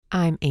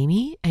I'm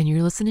Amy, and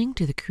you're listening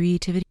to the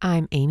Creativity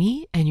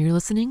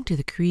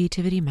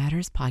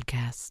Matters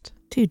podcast.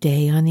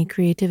 Today on the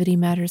Creativity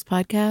Matters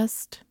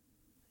podcast,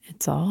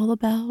 it's all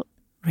about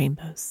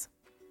rainbows.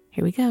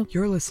 Here we go.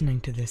 You're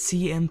listening to the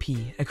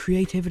CMP, a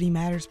Creativity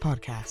Matters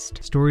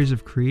podcast. Stories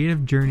of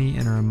creative journey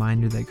and a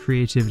reminder that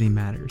creativity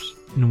matters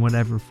in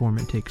whatever form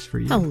it takes for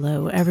you.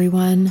 Hello,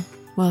 everyone.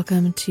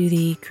 Welcome to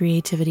the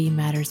Creativity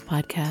Matters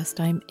podcast.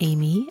 I'm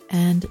Amy,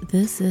 and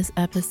this is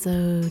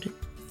episode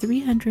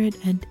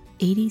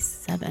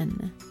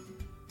 387,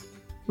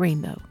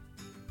 Rainbow.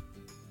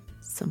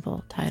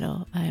 Simple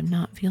title. I am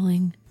not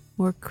feeling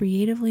more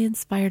creatively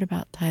inspired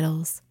about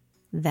titles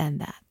than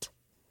that.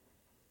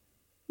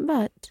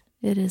 But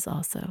it is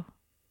also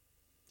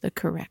the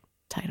correct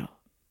title.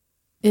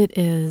 It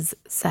is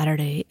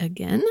Saturday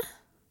again.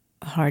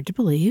 Hard to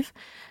believe.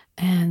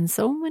 And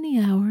so many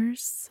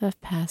hours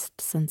have passed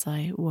since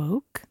I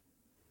woke.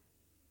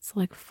 It's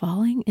like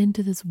falling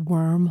into this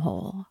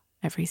wormhole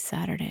every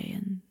Saturday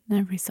and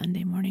every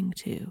Sunday morning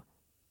too.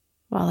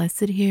 While I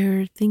sit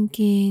here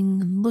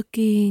thinking and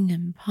looking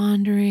and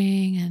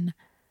pondering and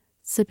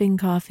sipping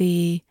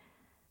coffee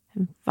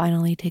and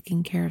finally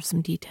taking care of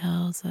some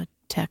details, a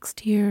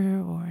text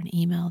here or an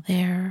email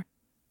there,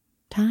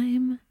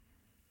 time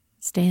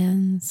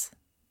stands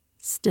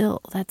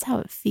still. That's how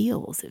it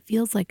feels. It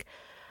feels like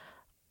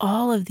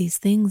all of these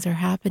things are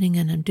happening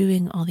and I'm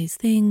doing all these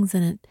things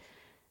and it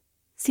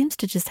seems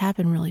to just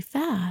happen really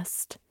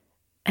fast.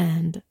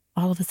 And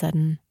all of a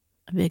sudden,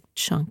 a big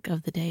chunk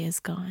of the day is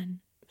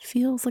gone.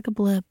 Feels like a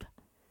blip,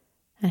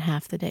 and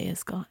half the day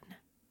is gone.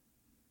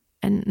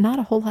 And not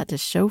a whole lot to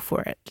show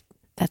for it.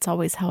 That's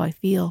always how I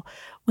feel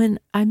when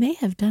I may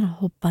have done a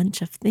whole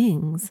bunch of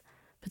things,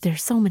 but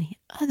there's so many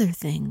other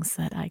things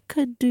that I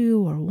could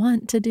do or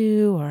want to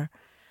do or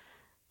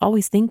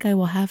always think I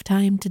will have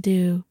time to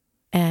do.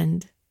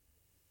 And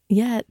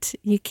yet,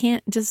 you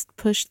can't just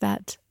push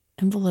that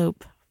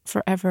envelope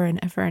forever and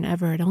ever and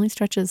ever. It only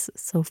stretches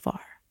so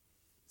far.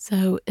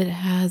 So it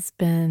has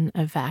been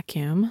a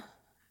vacuum,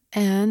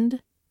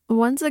 and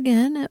once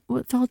again, it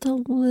felt a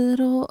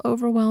little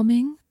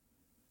overwhelming,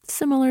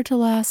 similar to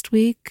last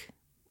week,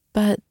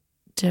 but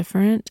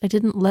different. I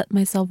didn't let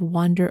myself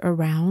wander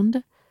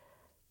around.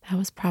 That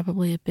was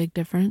probably a big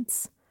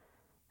difference.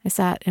 I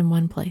sat in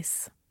one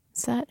place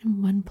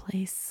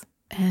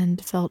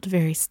and felt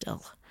very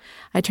still.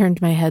 I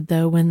turned my head,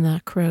 though, when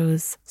the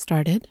crows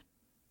started.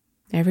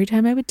 Every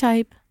time I would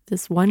type,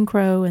 this one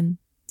crow, and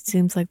it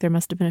seems like there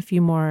must have been a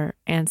few more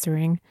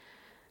answering,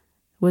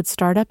 would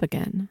start up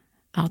again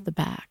out the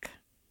back.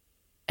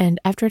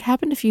 And after it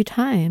happened a few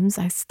times,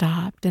 I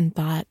stopped and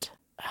thought,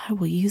 I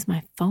will use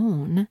my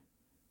phone,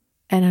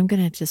 and I'm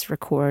going to just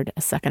record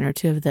a second or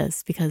two of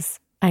this because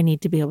I need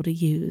to be able to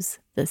use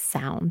this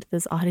sound,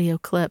 this audio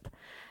clip.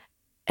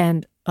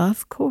 And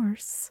of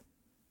course,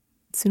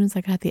 as soon as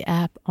I got the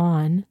app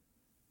on,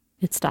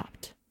 it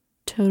stopped.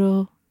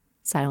 Total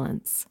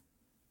silence.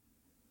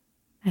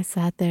 I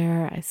sat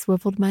there, I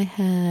swiveled my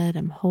head,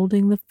 I'm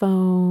holding the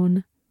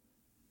phone,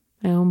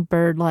 my own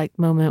bird-like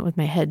moment with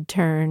my head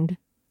turned,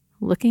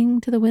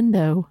 looking to the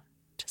window,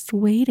 just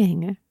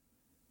waiting.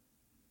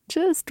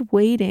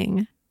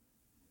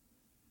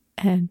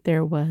 And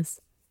there was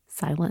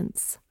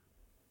silence.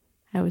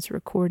 I was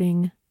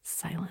recording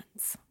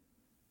silence.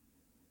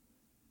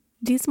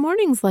 These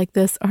mornings like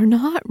this are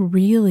not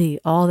really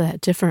all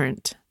that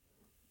different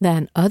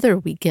than other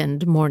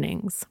weekend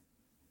mornings.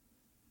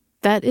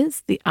 That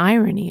is the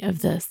irony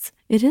of this.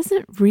 It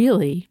isn't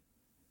really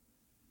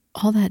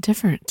all that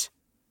different.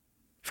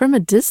 From a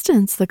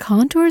distance, the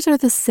contours are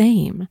the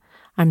same.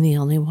 I'm the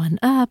only one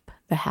up.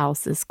 The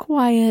house is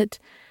quiet.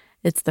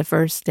 It's the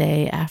first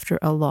day after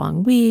a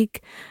long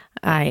week.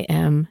 I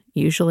am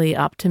usually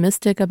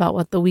optimistic about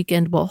what the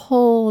weekend will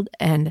hold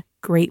and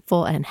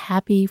grateful and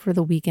happy for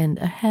the weekend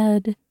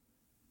ahead.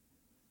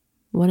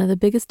 One of the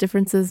biggest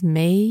differences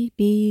may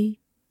be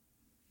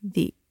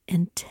the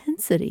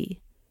intensity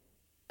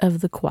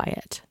of the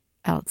quiet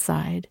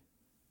outside.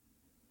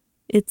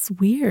 It's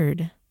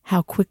weird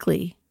how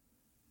quickly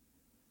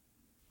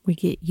we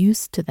get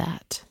used to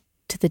that,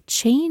 to the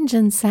change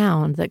in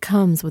sound that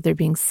comes with there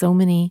being so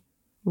many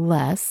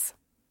less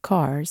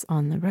cars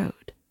on the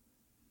road,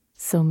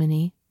 so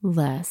many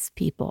less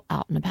people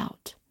out and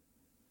about.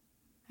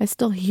 I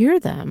still hear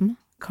them,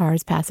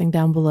 cars passing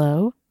down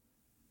below,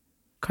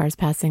 cars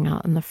passing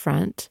out in the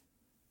front,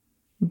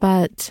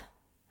 but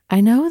I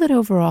know that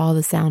overall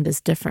the sound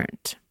is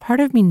different. Part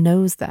of me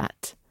knows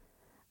that.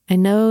 I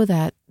know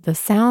that the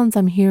sounds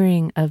I'm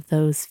hearing of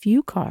those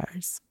few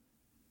cars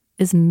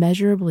is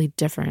measurably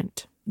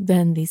different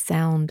than the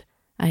sound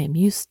I am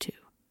used to.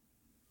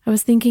 I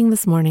was thinking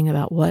this morning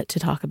about what to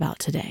talk about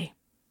today.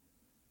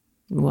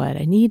 What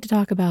I need to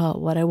talk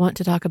about, what I want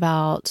to talk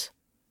about,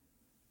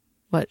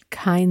 what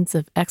kinds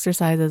of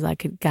exercises I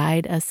could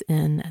guide us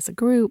in as a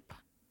group.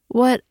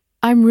 What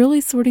I'm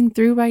really sorting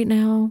through right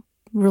now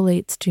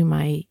relates to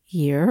my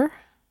year,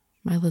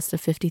 my list of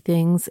 50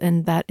 things,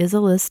 and that is a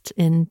list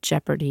in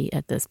jeopardy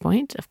at this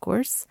point, of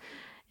course.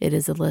 It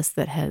is a list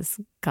that has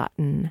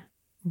gotten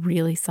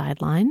really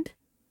sidelined.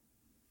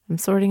 I'm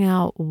sorting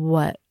out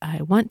what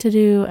I want to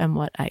do and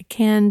what I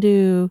can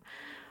do,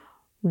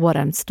 what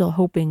I'm still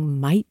hoping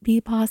might be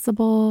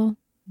possible.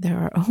 There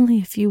are only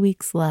a few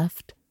weeks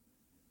left.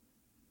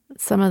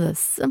 Some of the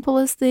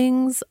simplest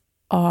things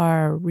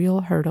are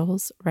real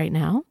hurdles right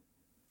now,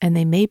 and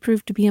they may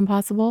prove to be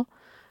impossible.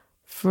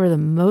 For the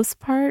most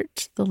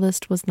part, the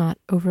list was not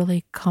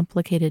overly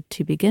complicated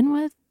to begin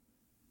with,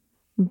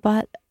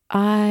 but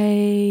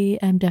I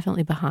am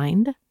definitely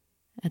behind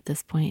at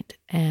this point,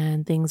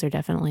 and things are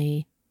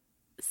definitely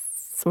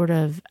sort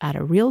of at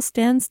a real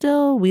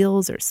standstill.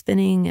 Wheels are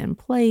spinning in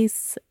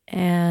place,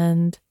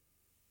 and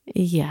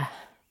yeah.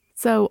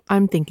 So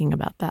I'm thinking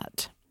about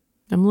that.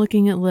 I'm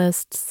looking at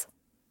lists.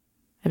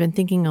 I've been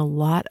thinking a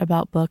lot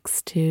about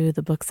books too,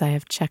 the books I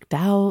have checked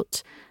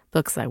out,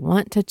 books I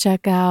want to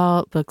check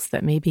out, books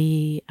that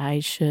maybe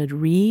I should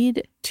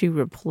read to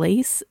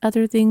replace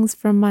other things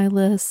from my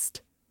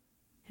list.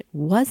 It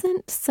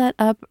wasn't set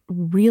up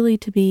really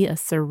to be a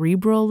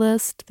cerebral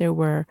list. There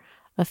were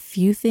a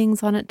few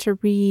things on it to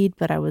read,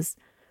 but I was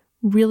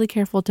really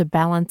careful to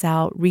balance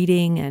out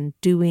reading and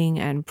doing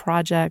and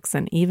projects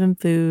and even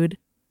food.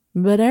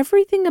 But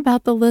everything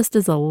about the list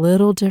is a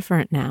little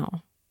different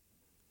now.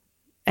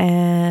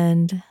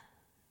 And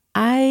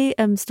I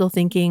am still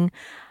thinking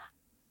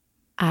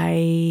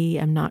I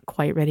am not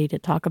quite ready to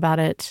talk about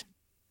it.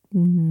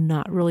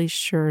 Not really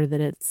sure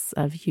that it's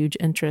of huge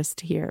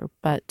interest here,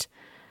 but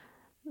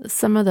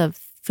some of the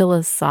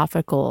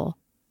philosophical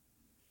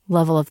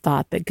level of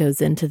thought that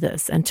goes into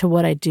this and to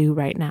what I do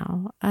right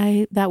now,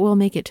 that will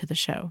make it to the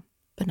show,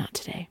 but not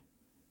today.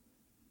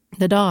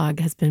 The dog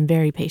has been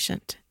very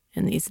patient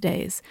in these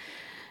days.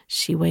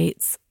 She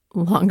waits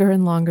longer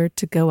and longer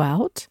to go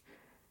out.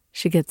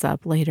 She gets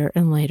up later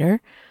and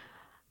later.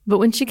 But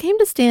when she came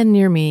to stand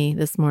near me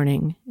this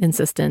morning,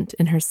 insistent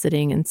in her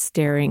sitting and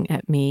staring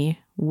at me,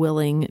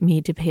 willing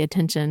me to pay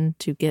attention,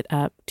 to get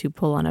up, to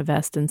pull on a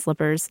vest and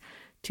slippers,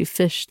 to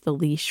fish the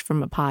leash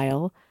from a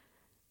pile,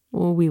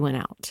 we went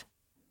out.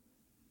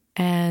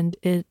 And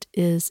it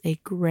is a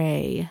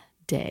gray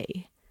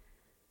day.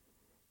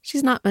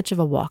 She's not much of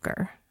a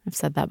walker. I've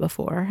said that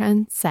before.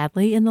 And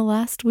sadly, in the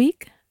last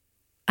week,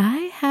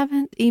 I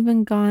haven't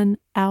even gone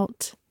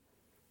out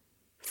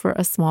for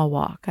a small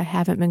walk. I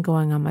haven't been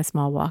going on my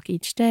small walk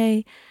each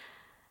day.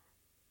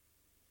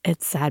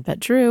 It's sad but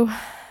true.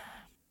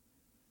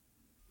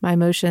 My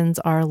emotions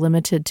are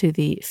limited to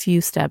the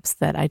few steps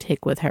that I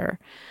take with her.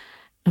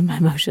 And my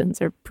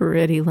emotions are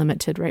pretty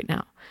limited right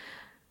now.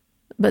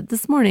 But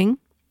this morning,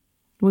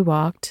 we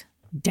walked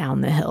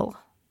down the hill.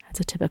 That's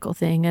a typical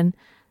thing. And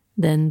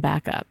then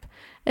back up.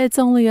 It's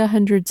only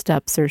 100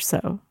 steps or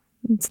so.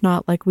 It's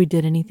not like we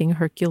did anything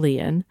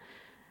Herculean.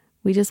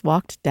 We just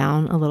walked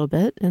down a little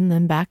bit and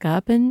then back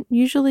up. And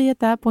usually at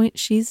that point,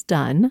 she's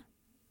done.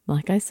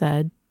 Like I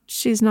said,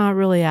 she's not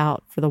really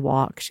out for the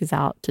walk. She's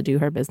out to do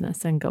her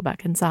business and go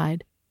back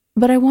inside.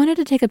 But I wanted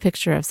to take a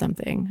picture of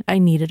something. I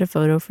needed a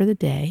photo for the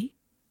day.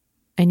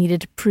 I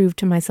needed to prove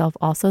to myself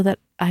also that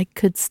I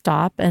could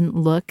stop and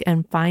look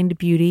and find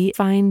beauty,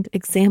 find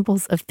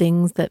examples of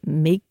things that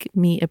make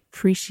me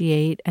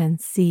appreciate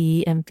and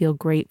see and feel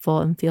grateful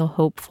and feel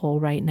hopeful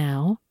right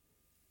now.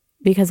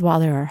 Because while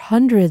there are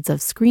hundreds of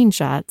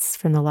screenshots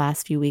from the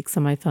last few weeks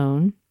on my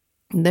phone,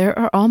 there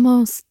are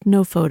almost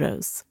no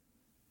photos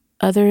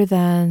other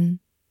than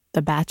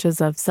the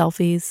batches of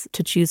selfies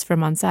to choose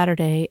from on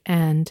Saturday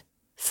and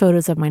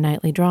photos of my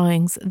nightly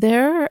drawings.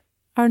 There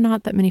are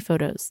not that many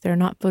photos. There are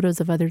not photos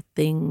of other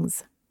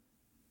things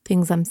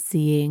I'm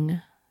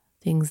seeing,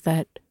 things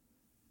that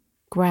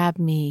grab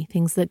me,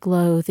 things that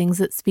glow, things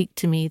that speak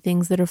to me,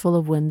 things that are full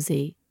of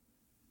whimsy.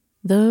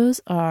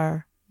 Those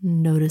are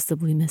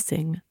noticeably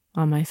missing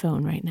on my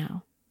phone right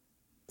now.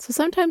 So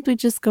sometimes we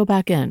just go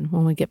back in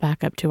when we get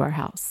back up to our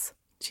house.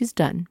 She's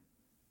done.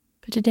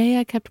 But today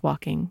I kept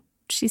walking.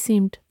 She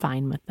seemed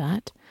fine with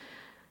that.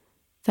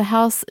 The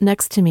house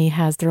next to me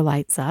has their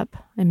lights up.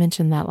 I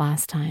mentioned that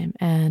last time.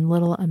 And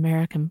little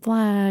American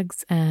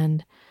flags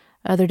and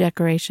other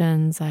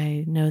decorations.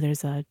 I know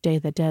there's a Day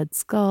of the Dead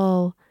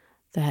skull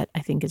that I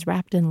think is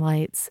wrapped in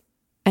lights.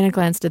 And I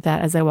glanced at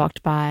that as I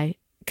walked by,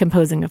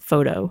 composing a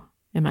photo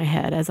in my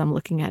head as I'm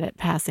looking at it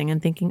passing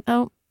and thinking,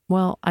 oh,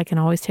 well, I can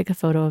always take a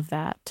photo of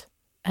that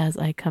as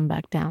I come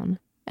back down.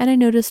 And I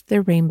noticed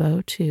their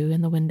rainbow too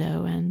in the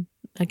window and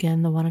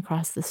again, the one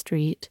across the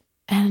street.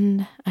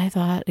 And I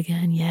thought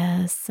again,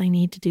 yes, I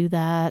need to do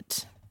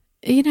that.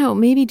 You know,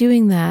 maybe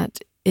doing that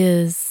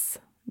is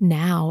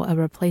now a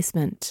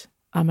replacement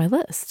on my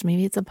list.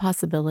 Maybe it's a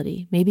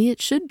possibility. Maybe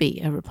it should be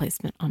a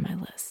replacement on my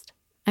list.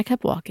 I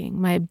kept walking.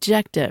 My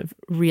objective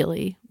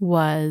really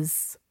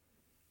was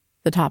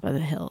the top of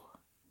the hill.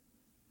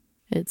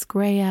 It's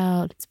gray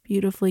out. It's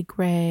beautifully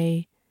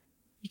gray.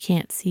 You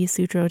can't see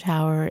Sutro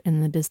Tower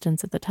in the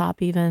distance at the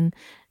top even.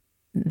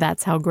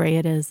 That's how gray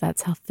it is.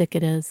 That's how thick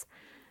it is.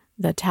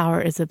 The tower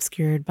is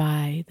obscured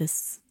by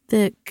this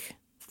thick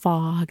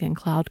fog and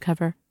cloud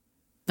cover.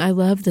 I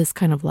love this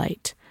kind of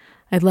light.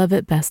 I love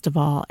it best of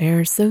all.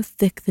 Air so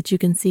thick that you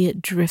can see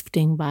it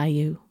drifting by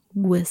you.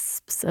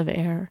 Wisps of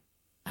air.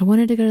 I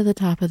wanted to go to the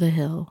top of the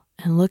hill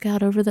and look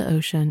out over the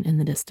ocean in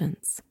the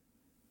distance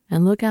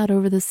and look out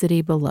over the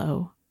city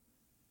below.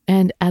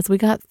 And as we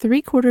got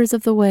 3/4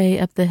 of the way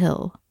up the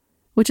hill,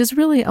 which is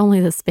really only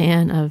the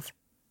span of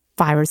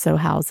 5 or so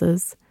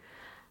houses,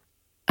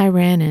 I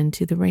ran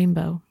into the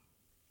rainbow,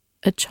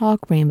 a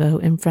chalk rainbow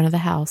in front of the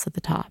house at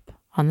the top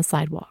on the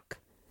sidewalk.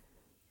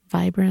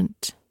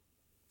 Vibrant,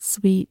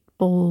 sweet,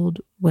 bold,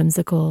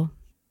 whimsical.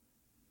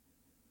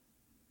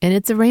 And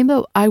it's a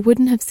rainbow I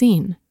wouldn't have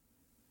seen.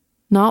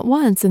 Not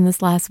once in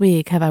this last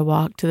week have I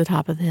walked to the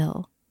top of the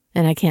hill,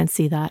 and I can't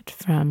see that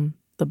from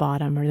the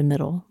bottom or the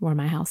middle where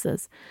my house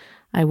is.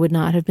 I would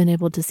not have been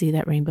able to see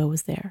that rainbow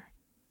was there.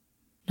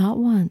 Not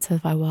once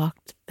have I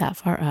walked that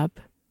far up.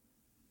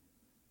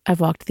 I've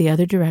walked the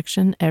other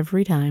direction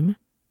every time.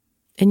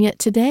 And yet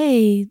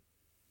today,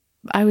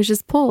 I was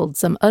just pulled.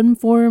 Some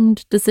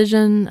unformed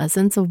decision, a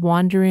sense of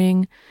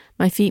wandering,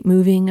 my feet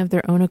moving of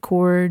their own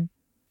accord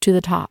to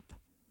the top,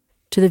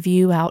 to the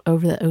view out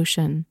over the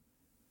ocean,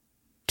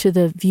 to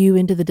the view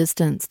into the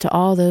distance, to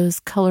all those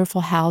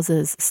colorful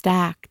houses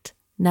stacked,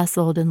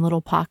 nestled in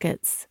little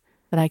pockets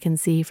that I can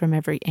see from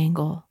every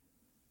angle,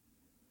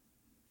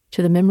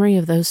 to the memory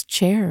of those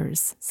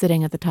chairs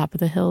sitting at the top of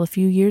the hill a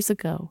few years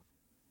ago.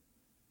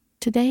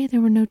 Today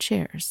there were no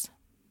chairs,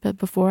 but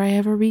before I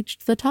ever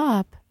reached the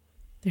top,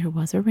 there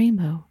was a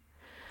rainbow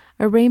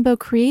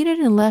created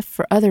and left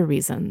for other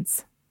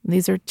reasons.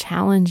 These are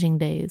challenging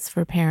days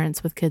for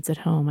parents with kids at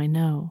home, I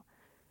know.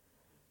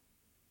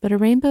 But a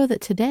rainbow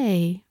that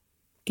today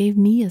gave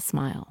me a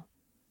smile.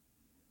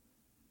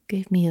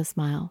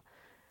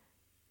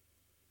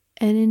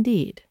 And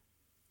indeed,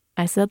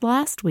 I said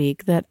last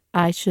week that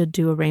I should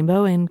do a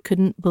rainbow and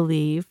couldn't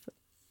believe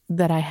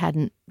that I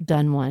hadn't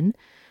done one.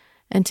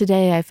 And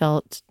today I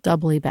felt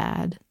doubly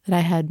bad that I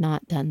had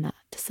not done that.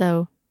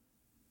 So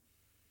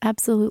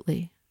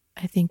absolutely,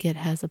 I think it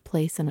has a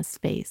place and a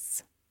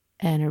space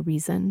and a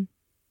reason.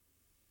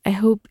 I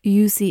hope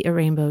you see a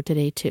rainbow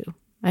today too.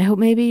 I hope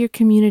maybe your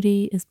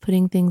community is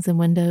putting things in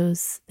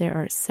windows. There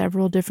are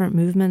several different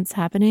movements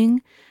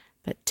happening,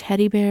 but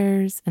teddy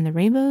bears and the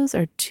rainbows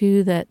are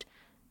two that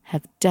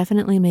have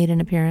definitely made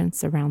an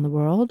appearance around the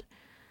world.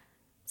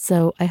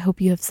 So I hope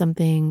you have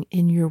something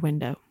in your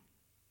window.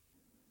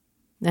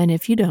 And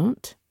if you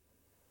don't,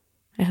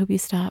 I hope you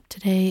stop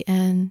today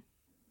and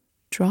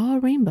draw a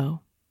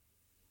rainbow.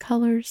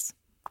 Colors,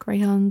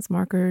 crayons,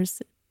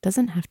 markers. It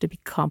doesn't have to be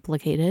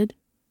complicated.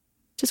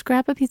 Just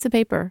grab a piece of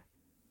paper,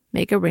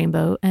 make a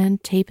rainbow,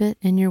 and tape it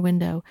in your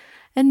window.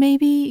 And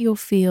maybe you'll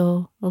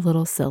feel a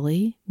little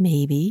silly,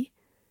 maybe,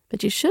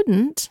 but you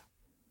shouldn't.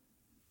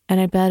 And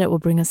I bet it will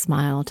bring a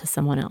smile to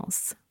someone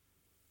else.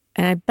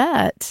 And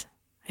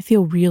I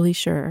feel really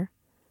sure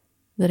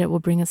that it will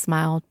bring a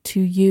smile to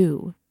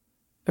you,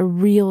 a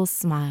real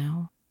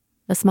smile,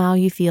 a smile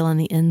you feel on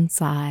the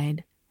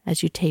inside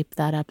as you tape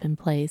that up in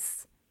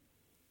place.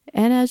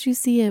 And as you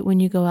see it when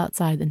you go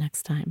outside the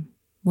next time,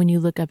 when you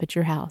look up at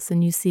your house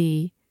and you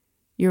see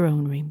your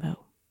own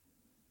rainbow.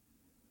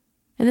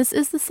 And this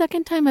is the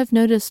second time I've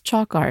noticed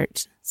chalk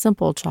art,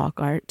 simple chalk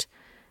art.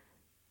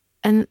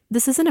 And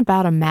this isn't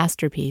about a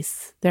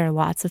masterpiece. There are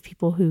lots of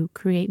people who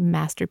create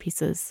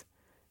masterpieces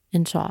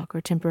in chalk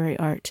or temporary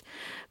art.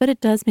 But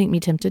it does make me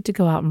tempted to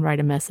go out and write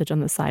a message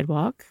on the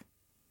sidewalk.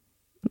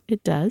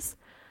 It does.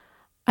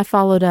 I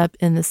followed up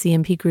in the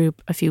CMP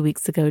group a few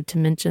weeks ago to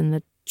mention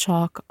the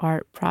chalk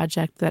art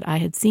project that I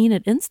had seen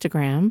at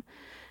Instagram.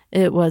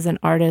 It was an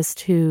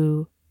artist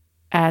who,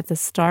 at the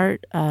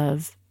start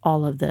of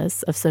all of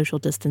this, of social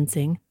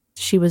distancing,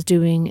 she was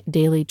doing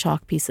daily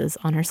chalk pieces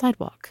on her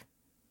sidewalk.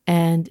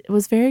 And it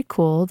was very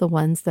cool. The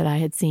ones that I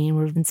had seen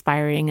were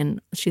inspiring,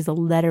 and she's a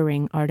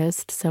lettering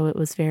artist, so it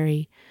was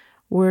very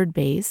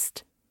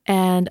word-based.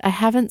 And I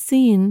haven't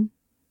seen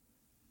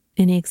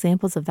any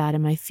examples of that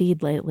in my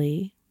feed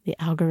lately. The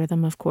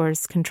algorithm, of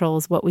course,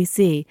 controls what we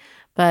see,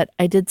 but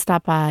I did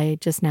stop by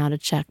just now to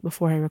check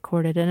before I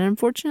recorded, and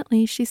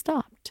unfortunately she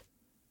stopped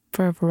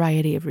for a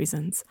variety of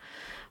reasons.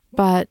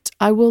 But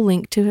I will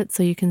link to it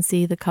so you can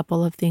see the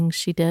couple of things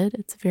she did.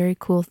 It's a very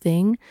cool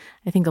thing.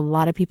 I think a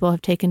lot of people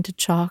have taken to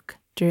chalk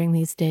during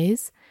these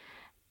days,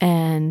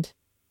 and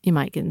you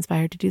might get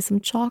inspired to do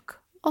some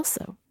chalk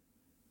also.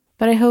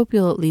 But I hope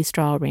you'll at least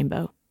draw a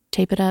rainbow.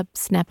 Tape it up,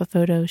 snap a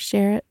photo,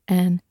 share it,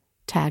 and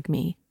tag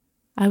me.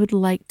 I would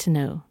like to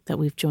know that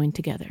we've joined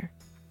together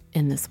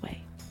in this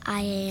way.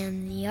 I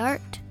am the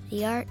art.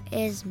 The art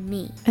is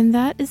me. And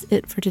that is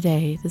it for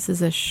today. This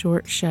is a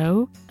short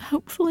show.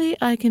 Hopefully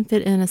I can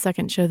fit in a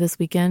second show this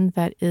weekend.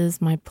 That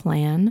is my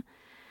plan.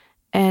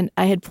 And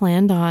I had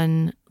planned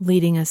on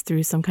leading us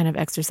through some kind of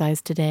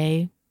exercise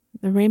today.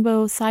 The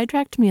rainbow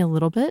sidetracked me a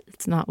little bit.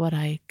 It's not what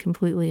I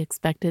completely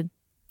expected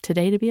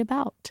today to be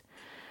about.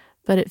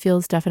 But it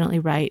feels definitely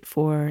right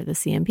for the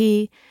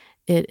CMP.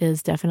 It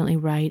is definitely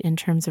right in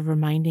terms of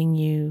reminding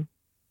you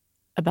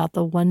about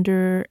the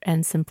wonder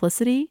and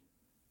simplicity,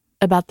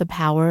 about the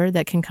power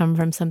that can come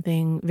from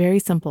something very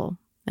simple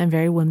and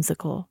very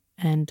whimsical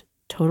and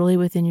totally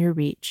within your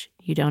reach.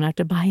 You don't have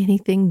to buy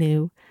anything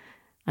new.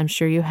 I'm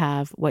sure you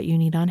have what you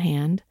need on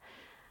hand.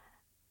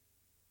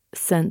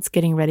 since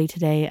getting ready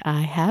today,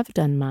 I have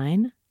done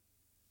mine.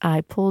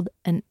 I pulled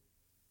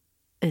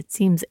it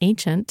seems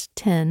ancient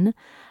tin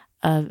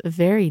of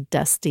very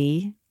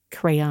dusty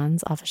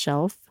crayons off a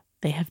shelf.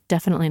 They have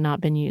definitely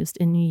not been used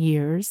in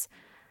years.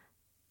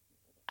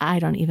 I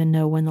don't even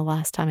know when the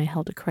last time I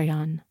held a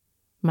crayon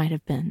might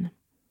have been.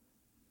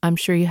 I'm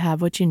sure you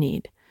have what you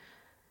need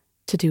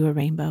to do a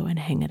rainbow and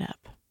hang it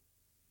up.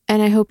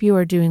 And I hope you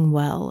are doing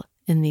well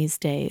in these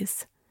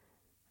days.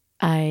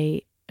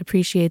 I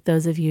appreciate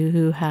those of you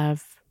who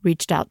have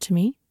reached out to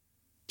me,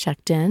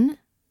 checked in,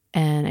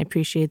 and I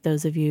appreciate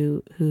those of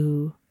you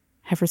who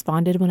have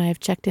responded when I have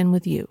checked in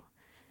with you,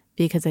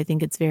 because I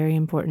think it's very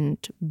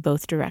important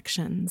both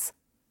directions.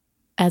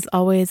 As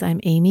always, I'm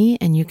Amy,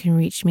 and you can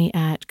reach me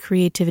at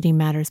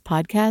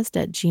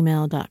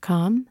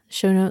creativitymatterspodcast@gmail.com.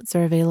 Show notes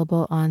are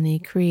available on the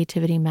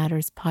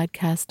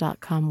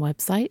creativitymatterspodcast.com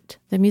website.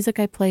 The music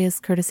I play is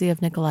courtesy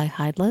of Nikolai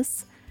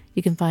Heidless.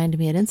 You can find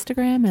me at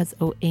Instagram as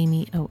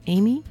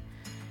OAmyOAmy.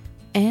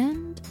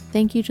 And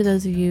thank you to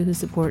those of you who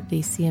support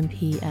the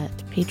CMP at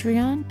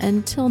Patreon.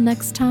 Until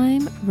next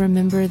time,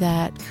 remember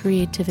that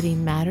creativity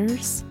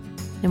matters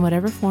in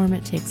whatever form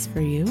it takes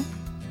for you.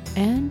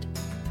 And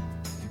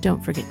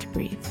don't forget to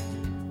breathe.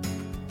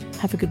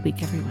 Have a good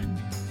week, everyone.